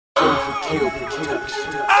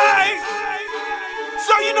Aight,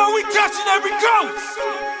 so you know we touching every coast.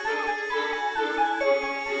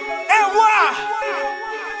 And why?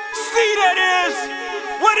 See that is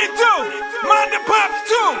what it do. Mind the Popz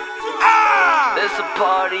too. There's a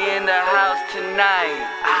party in the house tonight.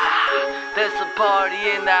 There's a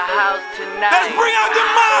party in the house tonight. Let's bring out the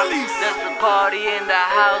mollies. There's a party in the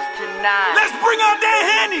house tonight. Let's bring out that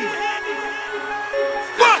Henny.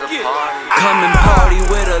 Fuck it. Come and party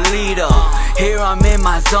with a leader. Here I'm in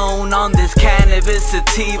my zone on this cannabis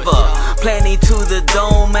sativa. Plenty to the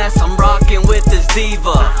dome as I'm rocking with this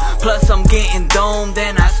diva. Plus I'm getting domed,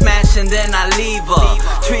 then I smash and then I leave her.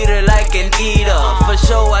 Treat her like an eater. For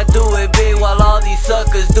sure I do it big while all these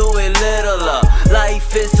suckers do it littler.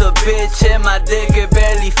 Life is a bitch and my dick it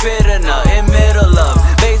barely fit in her. In middle of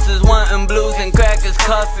bases wanting blues and crackers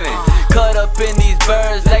cuffing. Cut up in these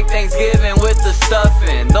birds like Thanksgiving with the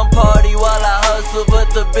stuffing. Don't party while I hustle,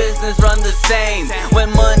 but the business run the same.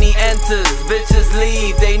 When money enters, bitches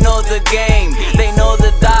leave. They know the game, they know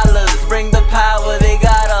the dollars bring the power, they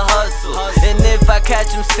gotta hustle. And if I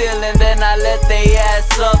catch them stealing, then I let they ass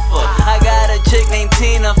suffer. I got a chick named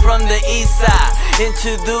Tina from the east side.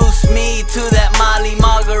 Introduce me to that Molly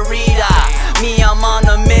Margarita. Me, I'm on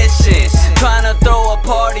a mission, trying to throw a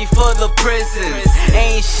party for the prisons.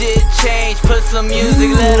 Ain't shit changed, put some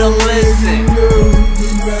music, let them listen.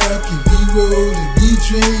 We rockin', we rollin', we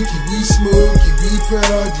drinkin', we smokin', we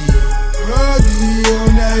party all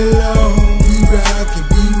night long. We rockin',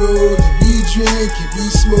 we rollin', we drinkin', we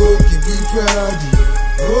smokin', we party.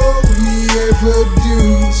 All we ever do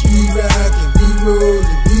is we rockin', we rollin',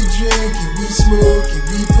 we drinkin', we smokin',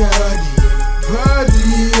 we party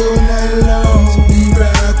all night long. We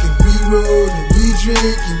rockin', we rollin', we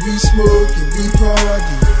drinkin', we smokin', we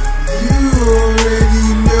party. You already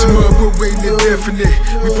know. Tomorrow ain't indefinite.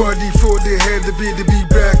 We party for the head of it, to be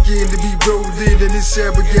back in, to be rolled in. And this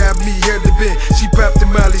ever got me head to bend. She popped the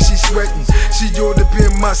molly, she sweating. She all up in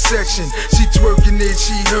my section. She twerking it,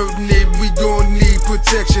 she hurting it. We gon' need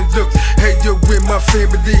protection. Look, hey yo, with my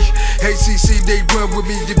family. Hey CC, they run with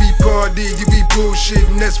me. You be party, you be bullshit,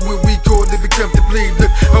 and that's what we call it. Become the bleed. Look,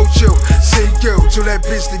 Ocho, say yo, tell that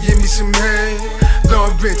bitch to give me some hand.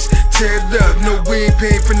 Long rinse, tear up, no we ain't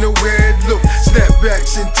paying for no head. Look,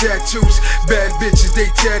 snapbacks and tattoos, bad bitches they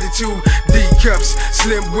tattoo. D cups,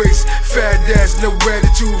 slim waist, fat ass, no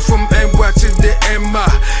attitude. From NY to the MI,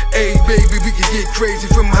 hey baby, we can get crazy.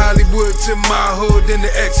 From Hollywood to my hood, and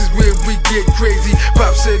the X is where we get crazy.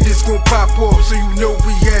 Pop said this gon' pop off, so you know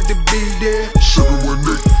we had to be there.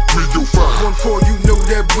 718-305 14, you know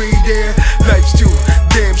that we there. Life's too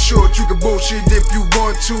damn short, you can bullshit if you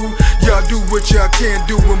want to. Y'all do what y'all can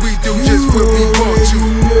do, and we do just what we want to.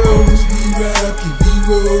 We rockin', we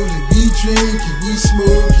rollin', we drinkin', we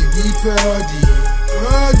smokin', we party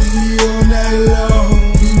all night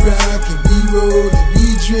long. We rockin', we rollin', we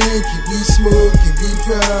drinkin', we smokin', we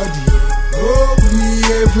party. All we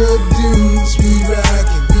ever do is we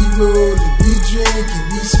rockin', we rollin', we drinkin',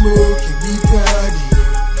 we smokin', we party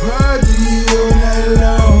all night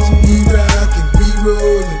long. We rockin', we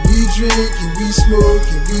rollin', we drinkin', we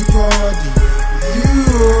smokin', we party. You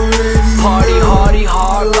already Party know. hardy,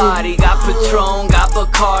 hard body. Got Patron, got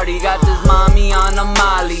Bacardi. Got this mommy on a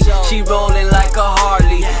molly. She rollin' like a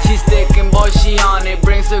Harley. She stickin', boy, she on it.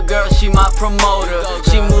 Brings her girl, she my promoter.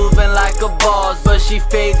 She movin' like a boss, but she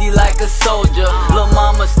fadey like a soldier. Lil'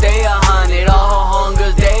 mama stay 100, all her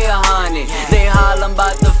homegirls they 100. They hollin'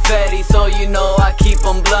 bout the fetty, so you know I keep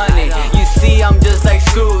them blunted. You see, I'm just like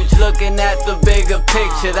Scrooge, looking at the bigger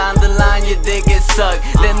picture. Down the line, your dick get sucked,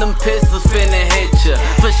 then them pistols finna hit ya.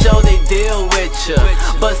 For sure they deal with ya,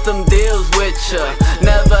 bust them deals with ya.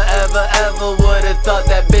 Never ever ever would've thought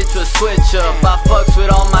that bitch would switch up. I fucks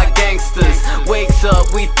with all my gangsters, wakes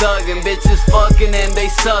up, we thuggin'. Bitches fucking and they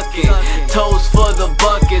suckin', toes for the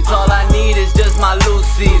buckets. All I need is just my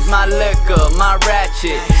Lucy's, my liquor, my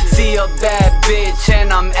ratchet. See a bad bitch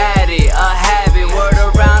and I'm at it, a habit. Word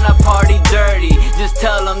around, I party dirty, just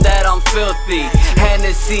tell them that I'm filthy.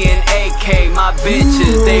 Hennessy and AK, my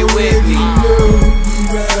bitches, they with me. We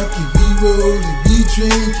rockin', we rollin', we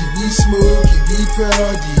drinkin', we smokin', we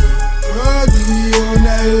party all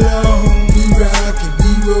night long. We rockin',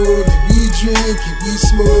 we rollin', we drinkin', we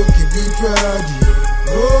smokin', we party.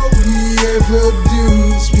 All we ever do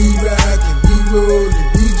is we rockin', we rollin',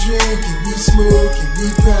 we drinkin', we smokin', we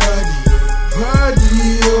party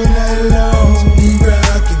all night long. We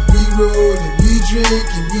rockin', we rollin', we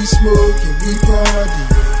drinkin', we smokin', we party.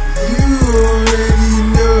 You already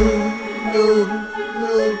know.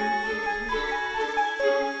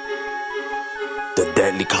 The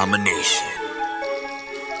deadly combination.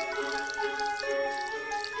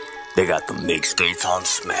 They got the mixtapes on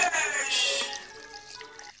Smash.